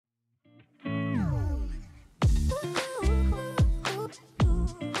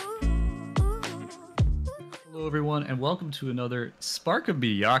everyone, and welcome to another Spark of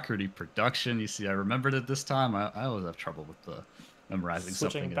Mediocrity production. You see, I remembered it this time. I always have trouble with the memorizing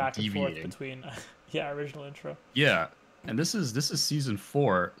Switching something and back and forth deviating. between yeah, original intro. Yeah, and this is season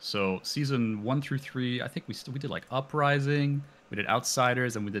 4. So season 1 through 3, I think we did like Uprising, we did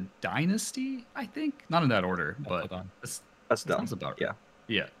Outsiders, and we did Dynasty. I think not in that order, but Hold on. this That's that dumb. sounds about right.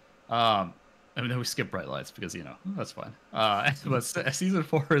 Yeah. Yeah. And then we skip bright lights because that's fine. But season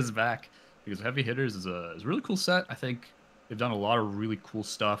 4 is back because Heavy Hitters is a really cool set. I think they've done a lot of really cool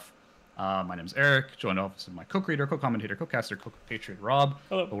stuff. My name's Eric, joined off with my co-creator, co-commentator, co-caster, co-patriot Rob.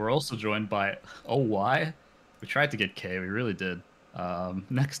 Hello. But we're also joined by OY. We tried to get K, we really did.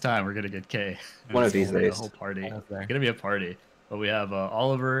 Next time we're gonna get K. One of these gonna be days. a whole party. Okay. It's gonna be a party. But we have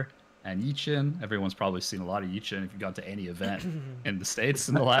Oliver and Yichin. Everyone's probably seen a lot of Yichin if you've gone to any event in the States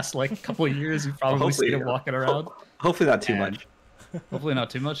in the last couple of years. You've probably seen him walking around. Hopefully not too And much. Hopefully not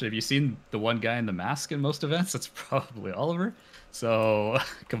too much. If you've seen the one guy in the mask in most events, that's probably Oliver. So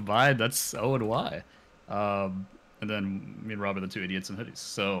combined, that's O and Y. And then me and Rob are the two idiots in hoodies.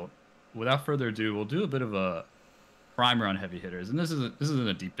 So without further ado, we'll do a bit of a primer on Heavy Hitters. And this isn't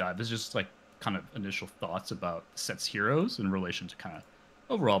a deep dive. This is just kind of initial thoughts about the set's heroes in relation to kind of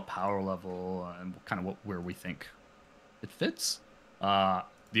overall power level and kind of where we think it fits.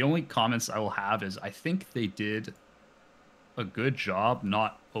 The only comments I will have is I think they did a good job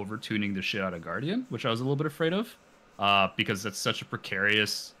not over-tuning the shit out of Guardian, which I was a little bit afraid of, because that's such a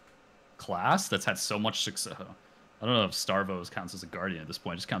precarious class that's had so much success. I don't know if Starvo counts as a Guardian at this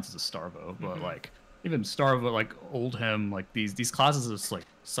point; it just counts as a Starvo. But even Starvo, Oldhim, these classes are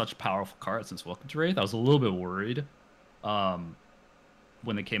such powerful cards since Welcome to Wraith. I was a little bit worried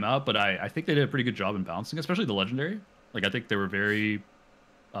when they came out, but I think they did a pretty good job in balancing, especially the Legendary. I think they were very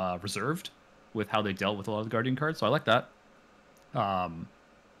reserved with how they dealt with a lot of the Guardian cards, so I like that.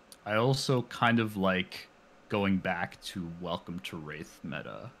 I also kind of like going back to Welcome to Wraith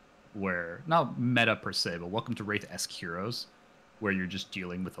meta, where not meta per se, but Welcome to Wraith-esque heroes, where you're just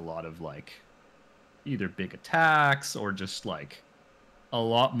dealing with a lot of either big attacks or just a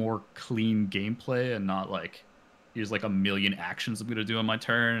lot more clean gameplay and not here's a million actions I'm gonna do on my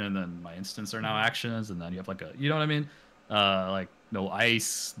turn, and then my instants are now actions, and then you have you know what I mean? No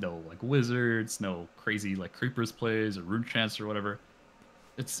ice, no wizards, no crazy creepers plays or rune chants or whatever.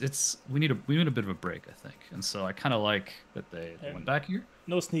 We need a bit of a break, I think, and so I kind of like that they went back here.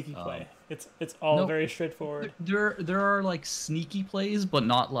 No sneaky play. It's all very straightforward. There are sneaky plays, but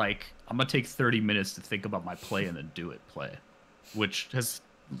not I'm gonna take 30 minutes to think about my play and then do it play, which has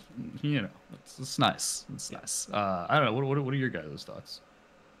it's nice. It's nice. I don't know. What are your guys' thoughts?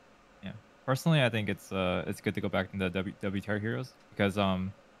 Yeah. Personally, I think it's good to go back to the WTR heroes because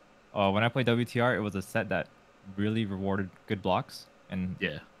when I played WTR, it was a set that really rewarded good blocks and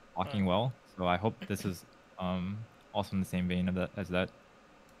blocking well. So I hope this is also in the same vein as that.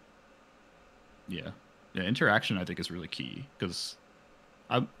 Yeah. Interaction I think is really key because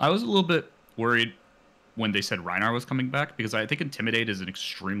I was a little bit worried when they said Rhinar was coming back, because I think Intimidate is an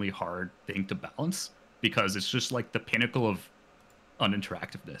extremely hard thing to balance, because it's just the pinnacle of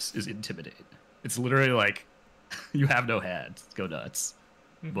uninteractiveness is Intimidate. It's literally you have no hand, go nuts.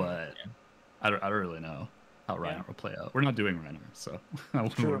 But I don't really know how Rhinar will play out. We're not doing Rhinar, so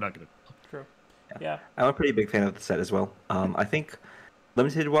we're not gonna. True. Yeah. I'm a pretty big fan of the set as well. I think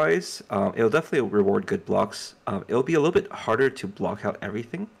limited wise, it'll definitely reward good blocks. It'll be a little bit harder to block out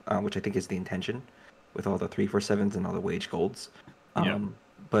everything, which I think is the intention with all the 3/4/7s and all the wage golds.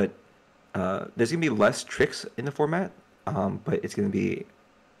 But there's gonna be less tricks in the format, but it's gonna be,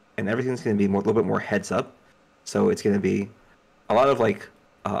 and everything's gonna be a little bit more heads up. So it's gonna be a lot of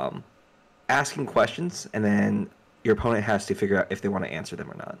asking questions, and then your opponent has to figure out if they want to answer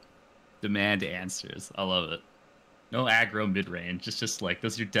them or not. Demand answers. I love it. No aggro mid range. It's just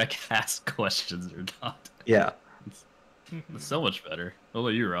does your deck ask questions or not? Yeah. It's so much better. What about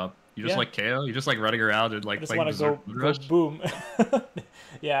you, Rob? You just like KO? You just running around and I just playing want to go boom.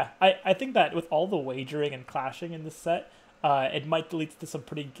 Yeah, I think that with all the wagering and clashing in this set, it might lead to some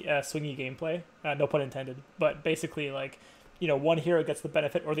pretty swingy gameplay. No pun intended. But basically, one hero gets the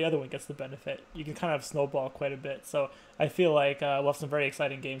benefit or the other one gets the benefit. You can kind of snowball quite a bit. So I feel like we'll have some very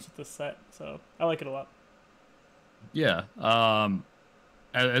exciting games with this set. So I like it a lot. Yeah.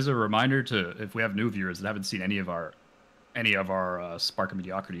 As a reminder to, if we have new viewers that haven't seen any of our Spark of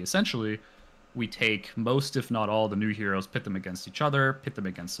Mediocrity, essentially we take most, if not all, the new heroes, pit them against each other, pit them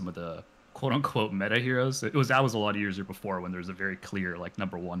against some of the quote-unquote meta heroes. That was a lot of years before, when there's a very clear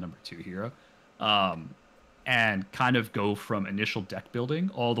number 1, number 2 hero, and kind of go from initial deck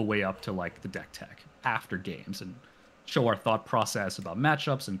building all the way up to the deck tech after games, and show our thought process about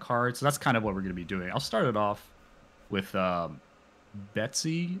matchups and cards. So that's kind of what we're going to be doing. I'll start it off with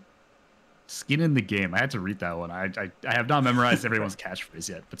Betsy, skin in the game. I had to read that one. I have not memorized everyone's catchphrase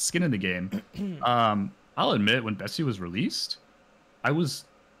yet, but skin in the game. I'll admit, when Betsy was released, I was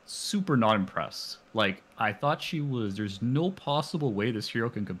super not impressed. Like, I thought there's no possible way this hero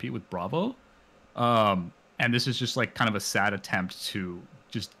can compete with Bravo. And this is just like kind of a sad attempt to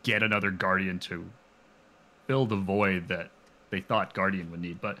just get another Guardian to fill the void that they thought Guardian would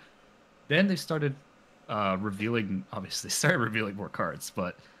need. But then they started revealing more cards,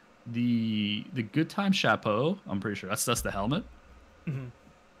 but the Good Time Chapeau, I'm pretty sure that's the helmet,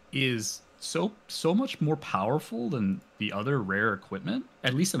 is so much more powerful than the other rare equipment,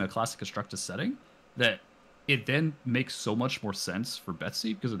 at least in a classic constructed setting, that it then makes so much more sense for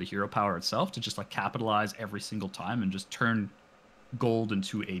Betsy because of the hero power itself to just like capitalize every single time and just turn gold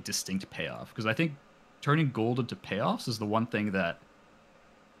into a distinct payoff. Because I think turning gold into payoffs is the one thing that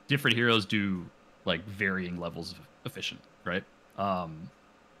different heroes do like varying levels of efficient, right?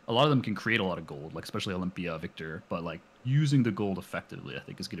 A lot of them can create a lot of gold, like especially Olympia, Victor, but like using the gold effectively, I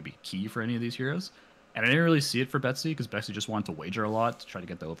think, is going to be key for any of these heroes. And I didn't really see it for Betsy because Betsy just wanted to wager a lot to try to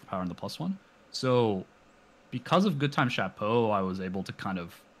get the overpower and the +1. So because of Good Time Chapeau, I was able to kind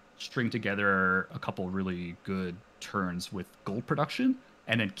of string together a couple really good turns with gold production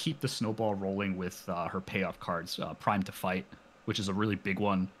and then keep the snowball rolling with her payoff cards, Prime to Fight, which is a really big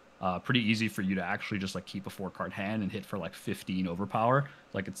one. Pretty easy for you to actually just like keep a 4-card hand and hit for like 15 overpower.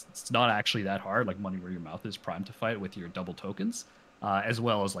 Like it's not actually that hard. Like Money Where Your Mouth is, Prime to Fight with your double tokens, as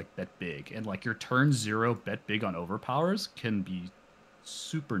well as like Bet Big. And like your turn 0 Bet Big on overpowers can be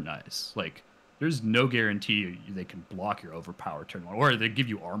super nice. Like there's no guarantee they can block your overpower turn 1, or they give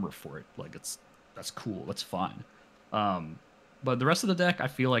you armor for it. Like that's cool. That's fine. But the rest of the deck, I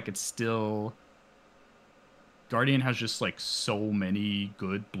feel like it's still. Guardian has just like so many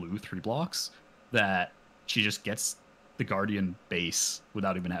good blue 3-blocks that she just gets the Guardian base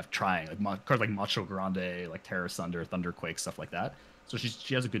without even trying. Like cards like Macho Grande, like Terror Thunder, Thunderquake, stuff like that. So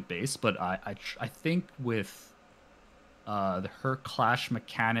she has a good base, but I think with her clash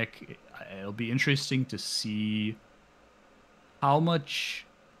mechanic, it'll be interesting to see how much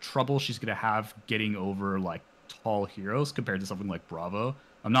trouble she's gonna have getting over like tall heroes compared to something like Bravo.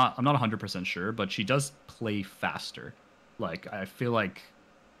 I'm not 100% sure, but she does play faster. Like I feel like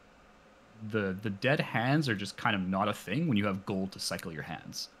the dead hands are just kind of not a thing when you have gold to cycle your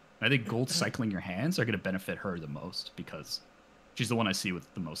hands. And I think gold cycling your hands are going to benefit her the most because she's the one I see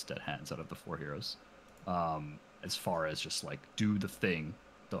with the most dead hands out of the 4 heroes. As far as just like do the thing,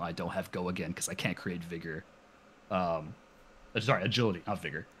 though I don't have go again because I can't create vigor. Sorry, agility, not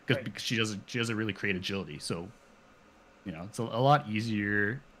vigor, because she doesn't really create agility. So you know, it's a lot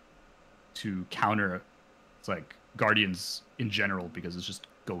easier to counter. It's like Guardians in general because it's just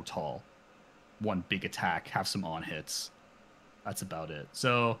go tall, one big attack, have some on hits. That's about it.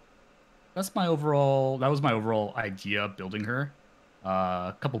 So that was my overall idea building her.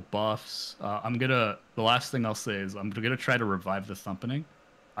 A couple buffs. The last thing I'll say is I'm gonna try to revive the Thumpening.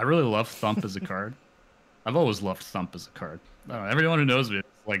 I really love Thump as a card. I've always loved Thump as a card. I don't know, everyone who knows me,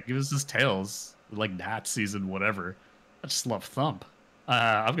 like, it was just Tails, like Nat season, whatever. I just love Thump.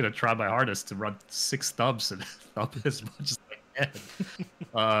 I'm gonna try my hardest to run 6 Thumps and Thump as much as I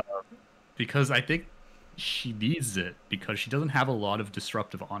can, because I think she needs it because she doesn't have a lot of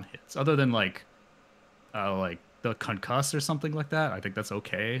disruptive on hits other than like the Concuss or something like that. I think that's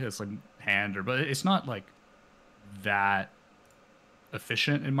okay. It's like but it's not like that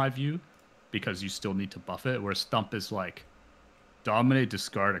efficient in my view because you still need to buff it. Whereas Thump is like dominate,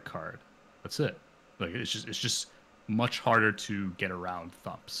 discard a card. That's it. Like it's just much harder to get around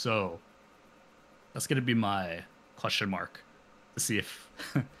Thump. So that's gonna be my question mark to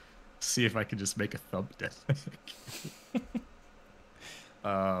see if I can just make a Thump deck.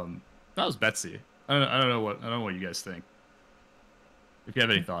 That was Betsy. I don't know what you guys think. If you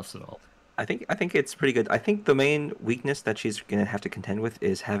have any thoughts at all. I think it's pretty good. I think the main weakness that she's gonna have to contend with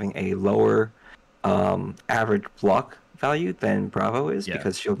is having a lower average block value than Bravo is,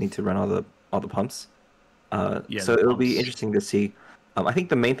 because she'll need to run all the pumps. So it'll be interesting to see. I think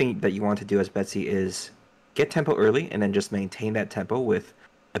the main thing that you want to do as Betsy is get tempo early and then just maintain that tempo with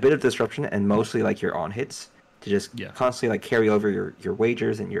a bit of disruption and mostly like your on hits to just constantly like carry over your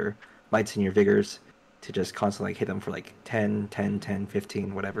wagers and your mights and your vigors to just constantly like hit them for like 10,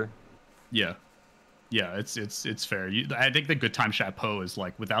 15, whatever. Yeah, it's fair. I think the Good Time Chapeau is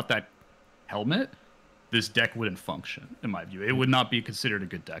like without that helmet, this deck wouldn't function in my view. It would not be considered a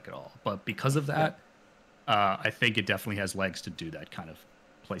good deck at all. But because of that. I think it definitely has legs to do that kind of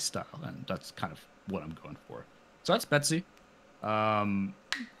play style, and that's kind of what I'm going for. So that's Betsy. Um,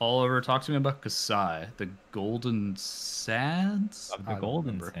 Oliver, talk to me about Kasai, the Golden Sands. Of the I don't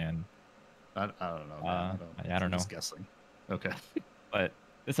Golden remember. Sand. I don't know, man. I don't I'm know. just guessing. Okay. But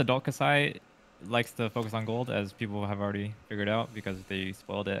this adult Kasai likes to focus on gold, as people have already figured out because they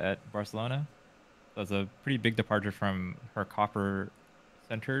spoiled it at Barcelona. So it's a pretty big departure from her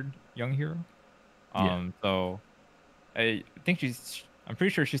copper-centered young hero. Yeah. So I think I'm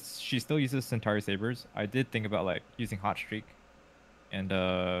pretty sure she still uses Centauri sabers. I did think about like using Hot Streak and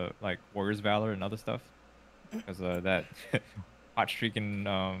like Warrior's Valor and other stuff, because that Hot Streak and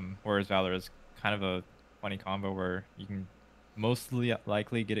Warrior's Valor is kind of a funny combo where you can mostly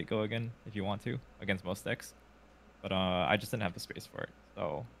likely get it go again if you want to against most decks. But I just didn't have the space for it.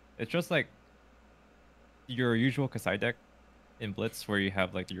 So it's just like your usual Kasai deck in Blitz, where you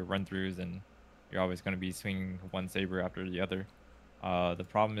have like your run throughs and you're always going to be swinging one saber after the other. The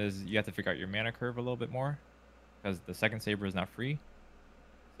problem is you have to figure out your mana curve a little bit more, because the second saber is not free.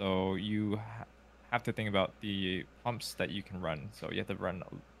 So you have to think about the pumps that you can run. So you have to run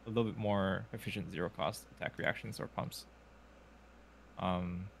a little bit more efficient zero cost attack reactions or pumps.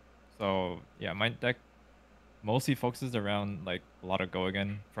 So yeah, my deck mostly focuses around like a lot of go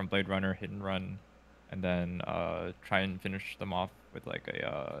again from Blade Runner, hit and run, and then try and finish them off with like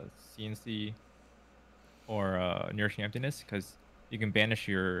a CNC or Nourishing Emptiness, because you can banish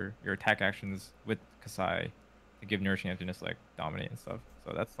your attack actions with Kasai to give Nourishing Emptiness like dominate and stuff.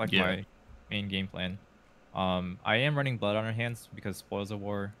 So that's like my main game plan. I am running Blood on her hands because Spoils of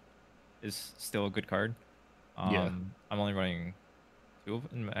War is still a good card. I'm only running 2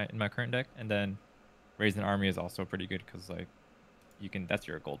 in my current deck, and then Raise an Army is also pretty good because like that's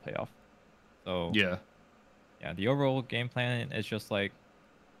your gold payoff. So yeah, the overall game plan is just like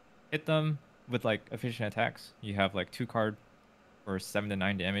hit them with like efficient attacks. You have like 2 card for 7 to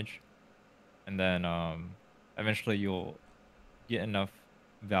 9 damage, and then eventually you'll get enough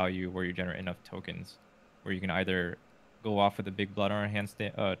value where you generate enough tokens where you can either go off with a big Blood on our hands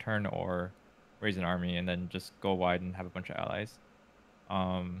turn, or Raise an Army and then just go wide and have a bunch of allies.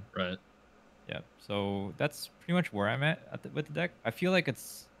 Right. Yeah, so that's pretty much where I'm at with the deck. I feel like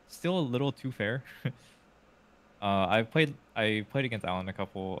it's still a little too fair. I played against Alan a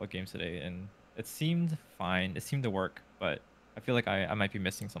couple of games today, and it seemed fine. It seemed to work, but I feel like I might be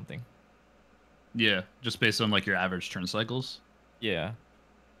missing something. Yeah, just based on like your average turn cycles. Yeah.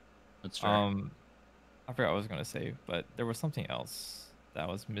 That's fair. I forgot what I was gonna say, but there was something else that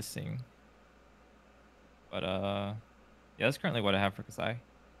was missing. But yeah, that's currently what I have for Kasai.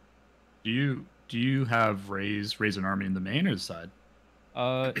 Do you have raise an army in the main or the side?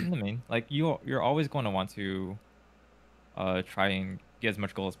 In the main. Like you're always going to want to try and get as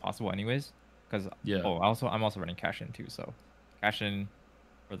much gold as possible anyways, because I'm also running cash in too, so cash in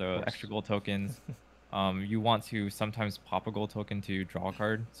for the extra gold tokens. You want to sometimes pop a gold token to draw a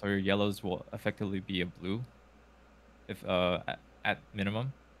card, so your yellows will effectively be a blue if at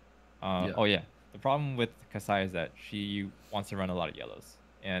minimum. Oh yeah, the problem with Kasai is that she wants to run a lot of yellows,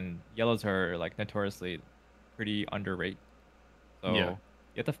 and yellows are like notoriously pretty underrated. So you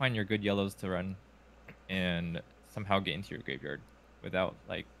have to find your good yellows to run and somehow get into your graveyard without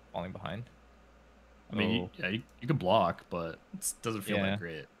like falling behind. I mean, you can block, but it doesn't feel like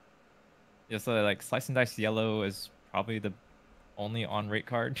great. Yeah, so like Slice and Dice yellow is probably the only on rate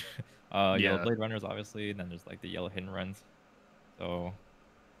card. Yellow Blade Runners obviously, and then there's like the yellow hidden runs. So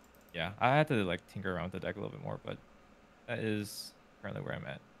yeah, I had to like tinker around with the deck a little bit more, but that is currently where I'm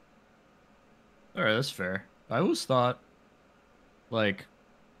at. All right, that's fair. I always thought, like,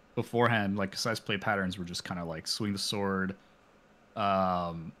 beforehand, like Kasai's play patterns were just kind of like swing the sword,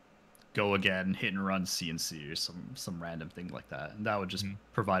 go again, hit and run CNC or some random thing like that, and that would just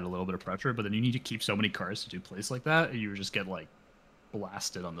provide a little bit of pressure. But then you need to keep so many cards to do plays like that, and you would just get like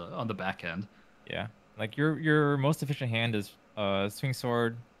blasted on the back end. Yeah, like your most efficient hand is swing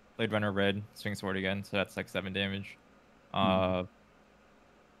sword, Blade Runner red, swing sword again, so that's like 7 damage.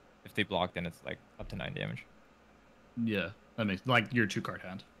 If they block, then it's like up to 9 damage. Yeah, that makes like your 2-card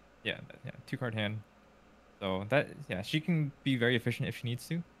hand. Yeah, 2-card hand. So that she can be very efficient if she needs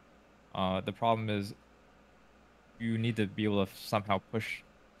to. The problem is you need to be able to somehow push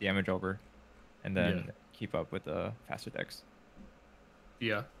damage over, and then keep up with the faster decks.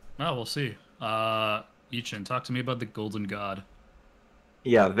 Yeah, well, we'll see. Ichin, talk to me about the Golden God.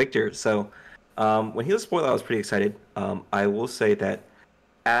 Yeah, Victor. So when he was spoiled, I was pretty excited. I will say that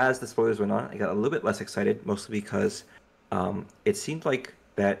as the spoilers went on, I got a little bit less excited, mostly because it seemed like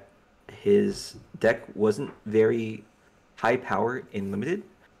that his deck wasn't very high power in limited,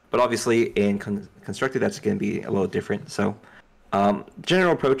 but obviously in constructed that's going to be a little different. So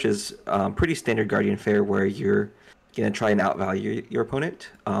general approach is pretty standard Guardian fare, where you're gonna try and outvalue your opponent.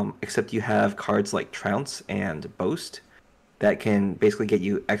 Except you have cards like Trounce and Boast that can basically get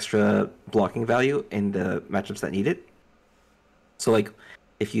you extra blocking value in the matchups that need it. So like,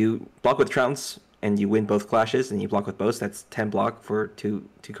 if you block with Trounce and you win both clashes, and you block with Boast, that's 10 block for two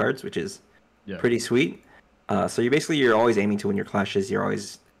cards, which is pretty sweet. So you're always aiming to win your clashes. You're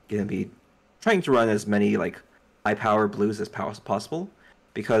always gonna be trying to run as many like high power blues as possible,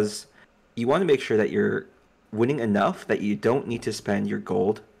 because you want to make sure that you're winning enough that you don't need to spend your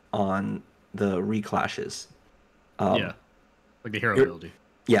gold on the reclashes. Like the hero ability.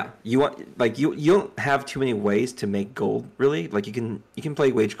 Yeah, you want like you don't have too many ways to make gold really. Like you can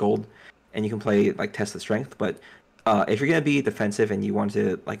play wage gold, and you can play like test the strength. But if you're gonna be defensive and you want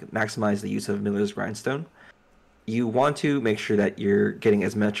to like maximize the use of Miller's Grindstone, you want to make sure that you're getting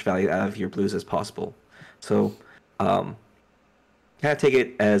as much value out of your blues as possible. So kind of take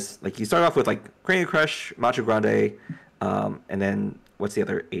it as like you start off with like Cranial Crush, Macho Grande, and then what's the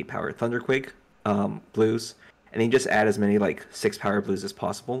other 8 power Thunderquake blues. And then you just add as many like 6 power blues as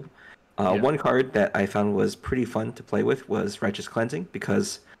possible. One card that I found was pretty fun to play with was Righteous Cleansing,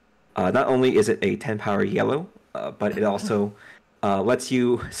 because not only is it a 10 power yellow, but it also lets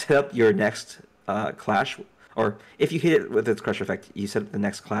you set up your next clash, or if you hit it with its crush effect, you set up the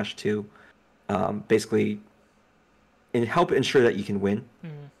next clash to basically help ensure that you can win.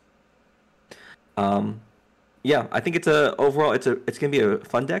 Yeah, I think overall it's gonna be a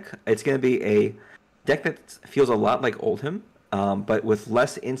fun deck. It's gonna be a deck that feels a lot like Oldhim, but with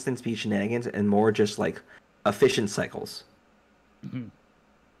less instant speed shenanigans and more just like efficient cycles.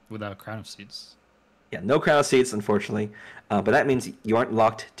 Without Crown of Seeds. Yeah, no Crown of Seeds, unfortunately. But that means you aren't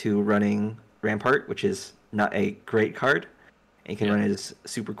locked to running Rampart, which is not a great card. And you can run his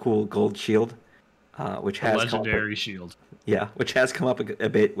super cool gold shield, which has legendary shield. Yeah, which has come up a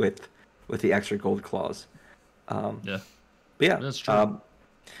bit with the extra gold claws. But yeah, that's true.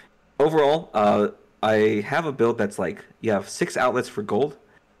 Overall, I have a build that's like you have 6 outlets for gold,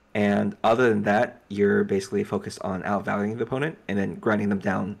 and other than that, you're basically focused on outvaluing the opponent and then grinding them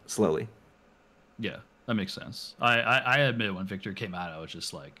down slowly. Yeah, that makes sense. I admit when Victor came out, I was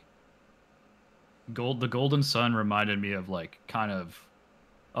just like, the Golden Sun reminded me of like kind of,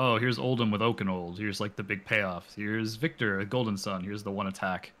 oh, here's Oldhim with Oakenhold. Here's like the big payoff. Here's Victor, Golden Sun. Here's the one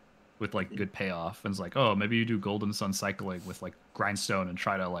attack with like good payoff. And it's like, oh, maybe you do Golden Sun cycling with like Grindstone and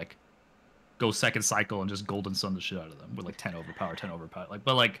try to like go second cycle and just Golden Sun the shit out of them with like 10 overpower. Like,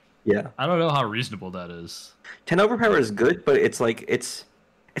 but like, yeah, I don't know how reasonable that is. 10 overpower is good, but it's like it's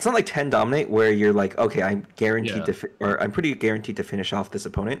not like 10 dominate where you're like, okay, I'm guaranteed or I'm pretty guaranteed to finish off this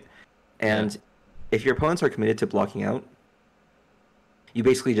opponent. And if your opponents are committed to blocking out, you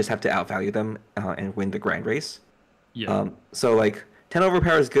basically just have to outvalue them and win the grind race. Yeah. So like 10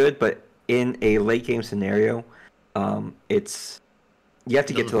 overpower is good, but in a late game scenario, you have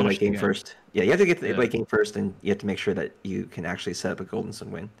to get to the late game first. Yeah, you have to get to the late game first, and you have to make sure that you can actually set up a Golden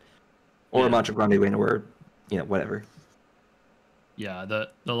Sun win, or a Macho Grande win, or whatever. Yeah, the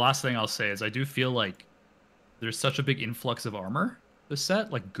last thing I'll say is I do feel like there's such a big influx of armor this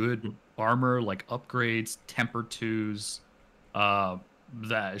set, like good armor, like upgrades, temper 2s,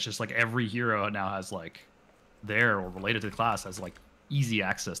 that it's just like every hero now has like or related to the class has like easy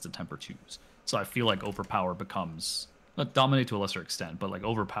access to temper 2s. So I feel like overpower becomes, not dominate to a lesser extent, but like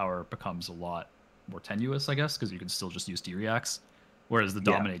overpower becomes a lot more tenuous, I guess, because you can still just use D-reacts, whereas the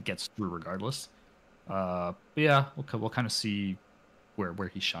dominate gets through regardless. But yeah, we'll kind of see where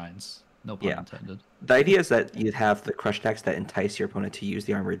he shines. No pun intended. The idea is that you'd have the crush decks that entice your opponent to use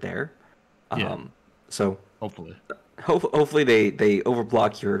the armor there. So hopefully they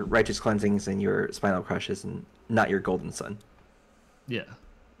overblock your Righteous Cleansings and your Spinal Crushes and not your Golden Sun. Yeah,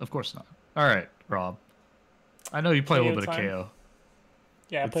 of course not. All right, Rob. I know you play a little bit of KO.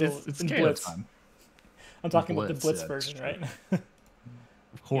 Yeah, I play it's in KO Blitz. time. I'm talking about the Blitz version, right?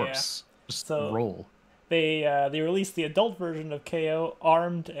 Of course. Just roll. They released the adult version of KO,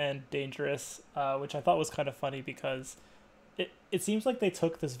 Armed and Dangerous, which I thought was kind of funny because it seems like they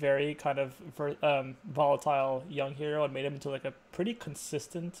took this very kind of volatile young hero and made him into like a pretty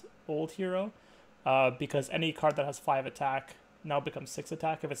consistent old hero, because any card that has 5 attack now becomes 6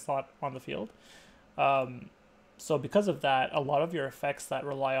 attack if it's not on the field. So because of that, a lot of your effects that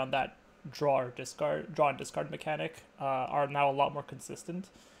rely on that draw and discard mechanic are now a lot more consistent.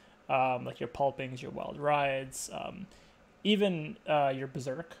 Like your Pulpings, your Wild Rides, even your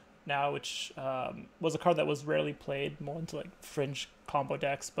Berserk now, which was a card that was rarely played, more into like fringe combo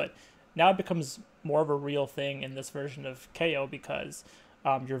decks, but now it becomes more of a real thing in this version of KO because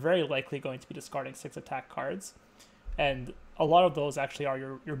you're very likely going to be discarding 6 attack cards, and a lot of those actually are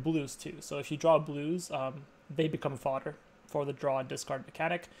your blues too. So if you draw blues, they become fodder for the draw and discard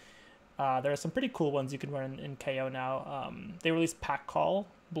mechanic. There are some pretty cool ones you can run in KO now. They released Pack Call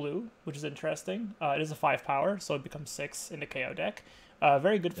Blue, which is interesting. It is a 5 power, so it becomes 6 in the KO deck.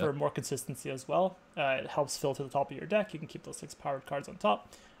 Very good for more consistency as well. It helps fill to the top of your deck. You can keep those 6 powered cards on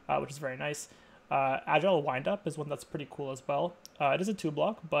top, which is very nice. Agile Windup is one that's pretty cool as well. It is a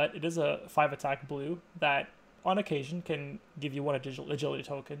 2-block, but it is a 5-attack blue that on occasion can give you 1 agility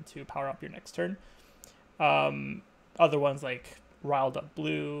token to power up your next turn. Other ones like Riled Up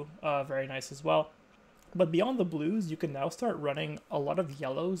Blue, very nice as well. But beyond the blues, you can now start running a lot of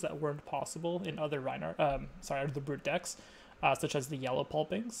yellows that weren't possible in other other brute decks, such as the yellow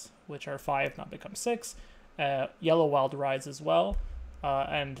pulpings, which are 5, now become 6. Yellow Wild Rides as well.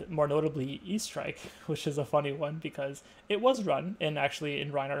 And more notably E-Strike, which is a funny one because it was run in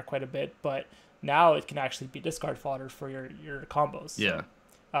Reinhardt quite a bit, but now it can actually be discard fodder for your combos. Yeah.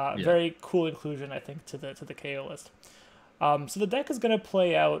 So, very cool inclusion, I think, to the KO list. So the deck is going to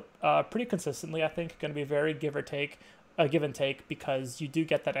play out pretty consistently, I think. Going to be very give and take, because you do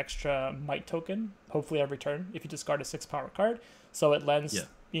get that extra might token, hopefully every turn, if you discard a 6-power card. So it lends,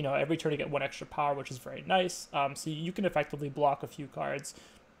 every turn you get 1 extra power, which is very nice. So you can effectively block a few cards,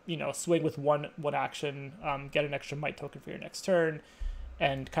 swing with one action, get an extra might token for your next turn,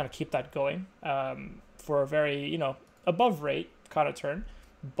 and kind of keep that going for a very, above rate kind of turn.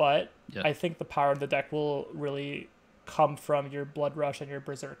 But I think the power of the deck will really come from your Blood Rush and your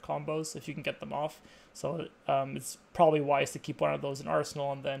Berserk combos if you can get them off. So it's probably wise to keep one of those in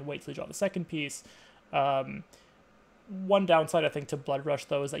Arsenal and then wait till you draw the second piece. One downside, I think, to Blood Rush,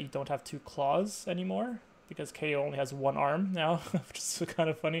 though, is that you don't have 2 claws anymore, because KO only has 1 arm now, which is kind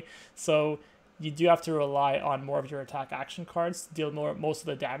of funny. So you do have to rely on more of your attack action cards to deal most of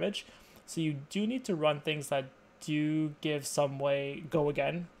the damage. So you do need to run things that do give some way, go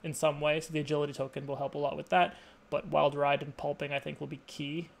again in some way. So the agility token will help a lot with that. But Wild Ride and Pulping, I think, will be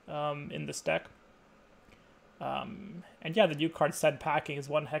key in this deck. And yeah, the new card Send Packing is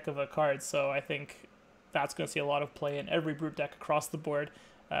one heck of a card. So I think that's going to see a lot of play in every brute deck across the board.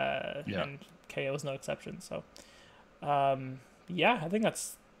 And KO is no exception. So I think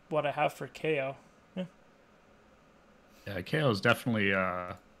that's what I have for KO. Yeah, KO is definitely...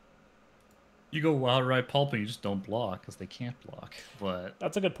 You go Wild Ride Pulping, you just don't block because they can't block. But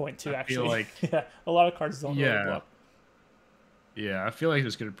that's a good point too. I actually, feel like a lot of cards don't really block. Yeah, I feel like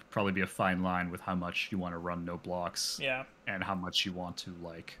there's gonna probably be a fine line with how much you want to run no blocks. Yeah. And how much you want to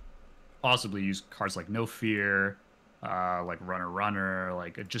possibly use cards like No Fear, like Runner,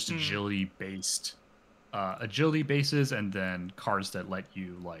 like just agility bases, and then cards that let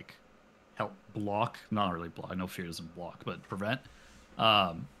you help block, not really block. No Fear doesn't block, but prevent.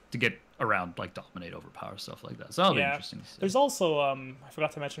 To get around, Dominate, Overpower, stuff like that. So that'll be interesting to see. There's also, I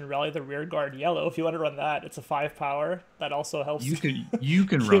forgot to mention Rally the Rearguard Yellow. If you want to run that, it's a 5 power. That also helps. You can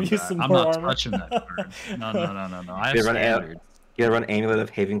run that. I'm not touching that card. No. I have standards. You gotta run Amulet of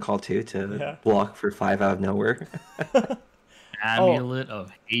Haven Call too to block for 5 out of nowhere. Amulet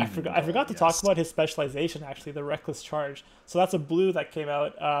of Haven. I forgot to talk about his specialization, actually, the Reckless Charge. So that's a blue that came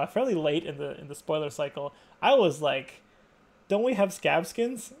out fairly late in the spoiler cycle. I was like, don't we have scab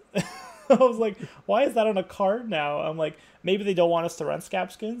skins? I was like, why is that on a card now? I'm like, maybe they don't want us to run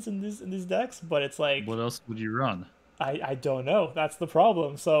scab skins in these decks, but it's like, what else would you run? I don't know. That's the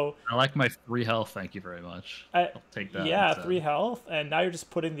problem. So I like my 3 health. Thank you very much. I'll take that. Yeah, instead. 3 health, and now you're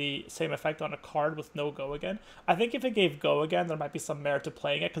just putting the same effect on a card with no go again. I think if it gave go again, there might be some merit to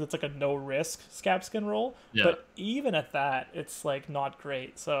playing it because it's like a no risk scab skin roll. Yeah. But even at that, it's not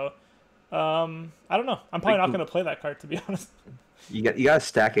great. So I don't know. I'm probably not going to play that card, to be honest. You gotta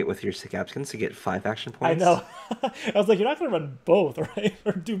stack it with your Scabskins to get 5 action points. I know. I was like, you're not gonna run both, right?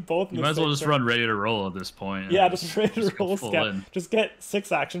 Or do both. You might as well just run Ready to Roll at this point. Yeah, just Ready to Roll Scab. Just get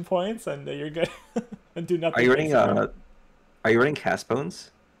 6 action points and you're good. And do nothing. Are you running Cast Bones?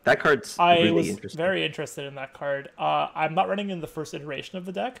 That card's really interesting. I was very interested in that card. I'm not running in the first iteration of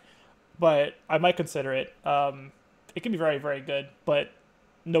the deck, but I might consider it. It can be very, very good, but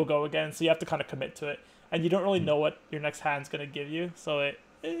no go again, so you have to kind of commit to it. And you don't really know what your next hand's going to give you. So it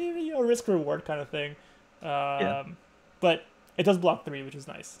risk reward kind of thing. But it does block 3, which is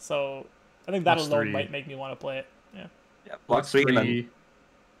nice. So I think that alone might make me want to play it. Yeah, block 3 in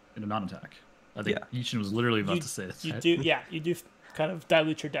a non-attack. I think Yichin was literally about to say this. You do kind of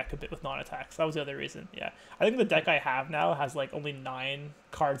dilute your deck a bit with non-attacks. That was the other reason. Yeah, I think the deck I have now has only 9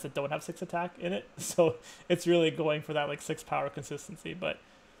 cards that don't have 6 attack in it. So it's really going for that 6 power consistency. But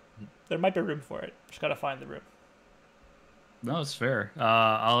there might be room for it. Just gotta find the room. No, it's fair.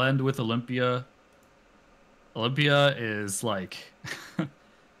 I'll end with Olympia. Olympia is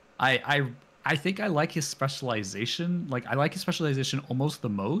I I think I like his specialization. Like I like his specialization almost the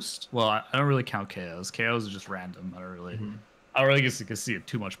most. Well, I don't really count KOs. KOs are just random. I don't really get to see it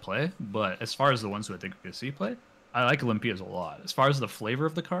too much play. But as far as the ones who I think we could see play, I like Olympias a lot. As far as the flavor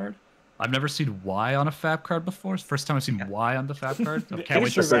of the card, I've never seen Y on a Fab card before. It's the first time I've seen Y on the Fab card. I can't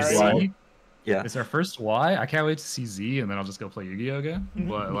wait to see Z. Yeah, it's our first Y. I can't wait to see Z, and then I'll just go play Yu-Gi-Oh again.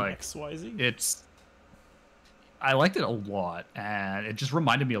 But like XYZ. I liked it a lot, and it just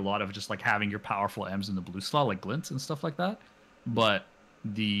reminded me a lot of just like having your powerful M's in the blue slot, like Glints and stuff like that. But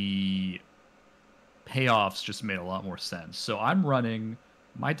the payoffs just made a lot more sense. So I'm running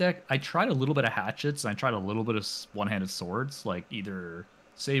my deck. I tried a little bit of hatchets, and I tried a little bit of one-handed swords, like either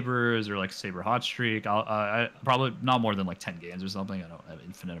sabers or like saber hot streak. I probably not more than like 10 games or something. I don't have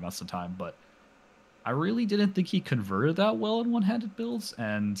infinite amounts of time, but I really didn't think he converted that well in one-handed builds,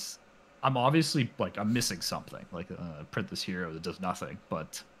 and I'm obviously like I'm missing something. Like print this hero that does nothing,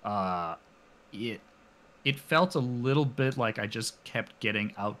 but it felt a little bit like I just kept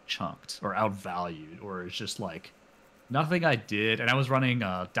getting out chunked or outvalued, or it's just like nothing I did. And I was running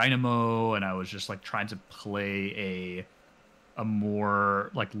Dynamo, and I was just like trying to play a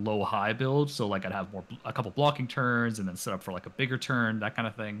more like low high build, so like I'd have a couple blocking turns and then set up for like a bigger turn, that kind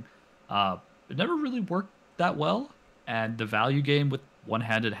of thing. It never really worked that well, and the value game with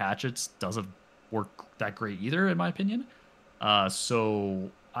one-handed hatchets doesn't work that great either, in my opinion. So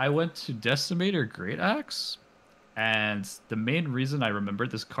I went to Decimator Great Axe, and the main reason I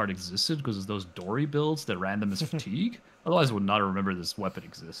remembered this card existed was those Dory builds that ran them as fatigue. Otherwise, I would not remember this weapon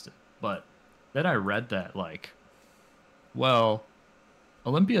existed. But then I read that like, well,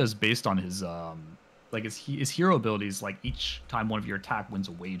 Olympia is based on his like his hero abilities. Like each time one of your attack wins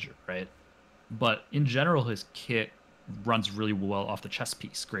a wager, right? But in general, his kit runs really well off the chess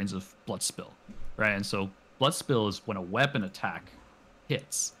piece, Grains of Blood Spill, right? And so Blood Spill is when a weapon attack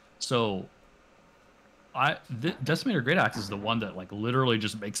hits. So Decimator Great Axe is the one that like literally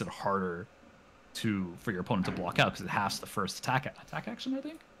just makes it harder for your opponent to block out, because it halves the first attack action, I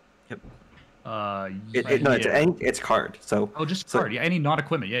think. Yep. Yeah. It's card. So card. Yeah, any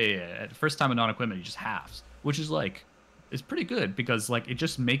non-equipment. Yeah. First time a non-equipment, he just halves, which is like, it's pretty good, because like it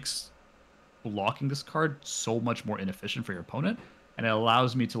just makes blocking this card so much more inefficient for your opponent, and it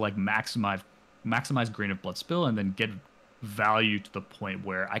allows me to like maximize Grain of Blood Spill, and then get value to the point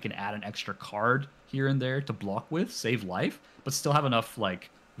where I can add an extra card here and there to block with, save life, but still have enough like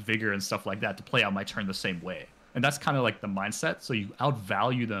vigor and stuff like that to play out my turn the same way. And that's kind of like the mindset. So you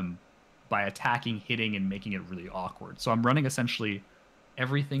outvalue them by attacking, hitting, and making it really awkward. So I'm running essentially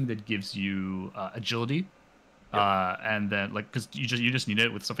everything that gives you agility. And then like, because you just need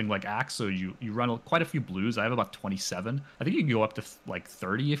it with something like Axe, so you run quite a few blues. I have about 27. I think you can go up to like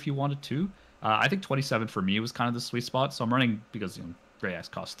 30 if you wanted to. I think 27 for me was kind of the sweet spot. So I'm running, because Grey Axe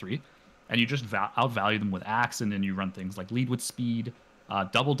costs 3, and you just outvalue them with Axe, and then you run things like Lead with Speed.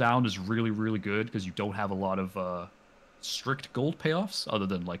 Double Down is really, really good because you don't have a lot of strict gold payoffs other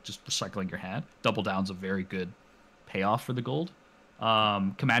than like just recycling your hand. Double Down's a very good payoff for the gold.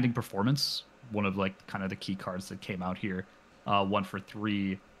 Commanding Performance, one of like kind of the key cards that came out here. 1 for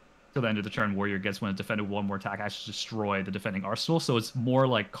 3 till the end of the turn. Warrior gets, when it defended one more attack, actually destroy the defending arsenal. So it's more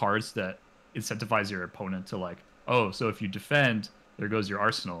like cards that incentivize your opponent to like, oh, so if you defend, there goes your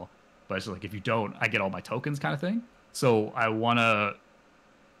arsenal, but it's like if you don't, I get all my tokens, kind of thing. So I want to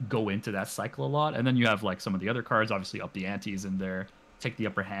go into that cycle a lot. And then you have like some of the other cards, obviously up the antes in there, take the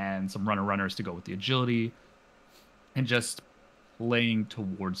upper hand, some runners to go with the agility, and just playing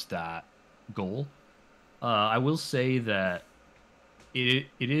towards that goal. I will say that it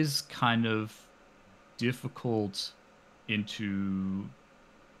is kind of difficult into...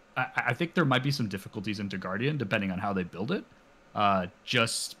 I think there might be some difficulties into Guardian, depending on how they build it.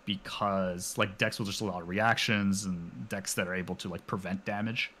 Just because like decks will just allow reactions, and decks that are able to like prevent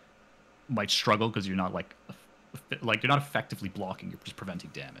damage might struggle, because you're not like you're not effectively blocking, you're just preventing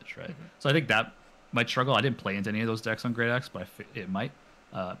damage, right? Mm-hmm. So I think that might struggle. I didn't play into any of those decks on Great Axe, but it might.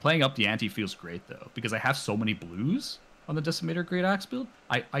 Playing up the ante feels great though, because I have so many blues on the Decimator Great Axe build.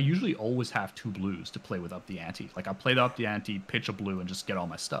 I usually always have 2 blues to play with up the ante. Like I'll play the up the ante, pitch a blue, and just get all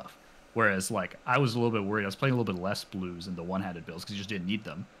my stuff. Whereas like I was a little bit worried. I was playing a little bit less blues in the one-handed builds because you just didn't need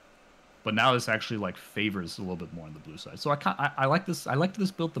them. But now this actually like favors a little bit more on the blue side. So I like this. I liked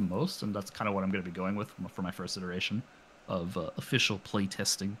this build the most, and that's kind of what I'm going to be going with for my first iteration of official play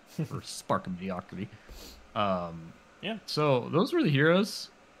testing for Spark of Mediocrity. Yeah. So those were the heroes.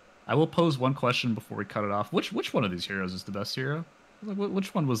 I will pose one question before we cut it off. Which one of these heroes is the best hero? Like,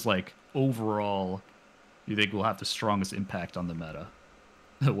 which one was like overall you think will have the strongest impact on the meta?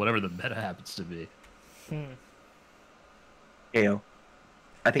 Whatever the meta happens to be. KO.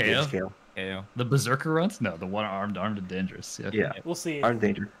 I think KO? it's KO. KO. The Berserker runs? No, the one-armed, armed and dangerous. Yeah. Yeah. We'll see. Armed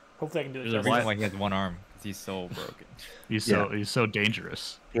danger. Hopefully I can do it. There's a justice. reason why he has one arm, because he's so broken. He's so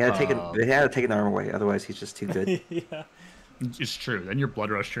dangerous. He had to take an arm away, otherwise he's just too good. Yeah. It's true. Then your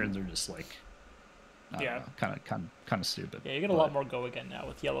blood rush turns are just like, Yeah. kind of stupid. Yeah, you get a lot more go again now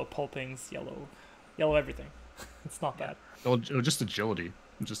with yellow pulpings, yellow everything. It's not bad. Well, just agility,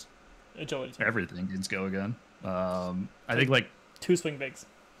 just Agility too. everything gets go again. I think like 2 swing bigs.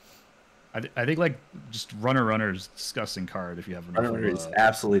 I think like just runner is a disgusting card if you have enough. Runner is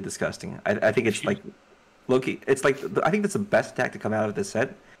absolutely disgusting. I think it's like Loki. It's like I think that's the best attack to come out of this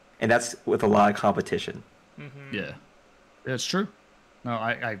set, and that's with a lot of competition. Mm-hmm. Yeah, it's true. No,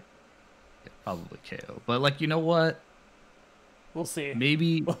 I probably KO, but like you know what? We'll see.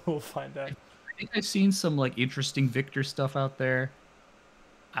 Maybe We'll find out. I think I've seen some like interesting Victor stuff out there.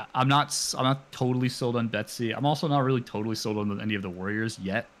 I'm not totally sold on Betsy. I'm also not really totally sold on any of the Warriors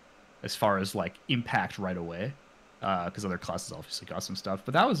yet, as far as like impact right away, because other classes obviously got some stuff.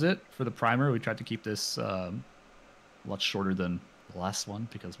 But that was it for the primer. We tried to keep this a lot shorter than the last one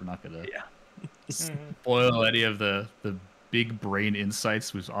because we're not gonna spoil any of the big brain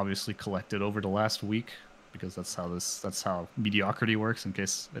insights we've obviously collected over the last week, because that's how mediocrity works. In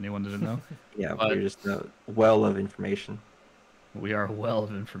case anyone didn't know. Yeah, we're just a well of information. We are a well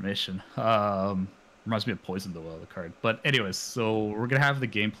of information. Reminds me of Poison the Well, the card. But anyways, so we're gonna have the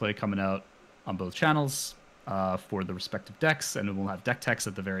gameplay coming out on both channels for the respective decks, and then we'll have deck text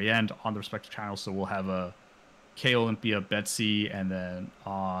at the very end on the respective channels. So we'll have a K Olympia, Betsy, and then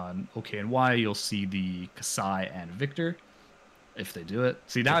on OK&Y you'll see the Kasai and Victor if they do it.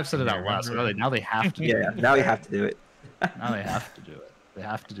 See, now I've said it out loud, so now they have to. Yeah, now you have to do it. Now they have to do it. They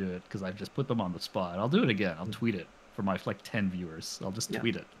have to do it because I've just put them on the spot. I'll do it again. I'll tweet it for my like 10 viewers. I'll just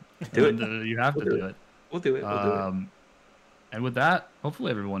tweet it. Do and, it. You have to do it. We'll do it. We'll do it. And with that, hopefully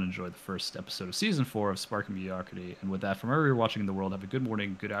everyone enjoyed the first episode of Season 4 of Spark and Mediocrity. And with that, from wherever you're watching in the world, have a good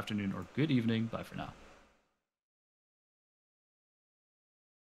morning, good afternoon, or good evening. Bye for now.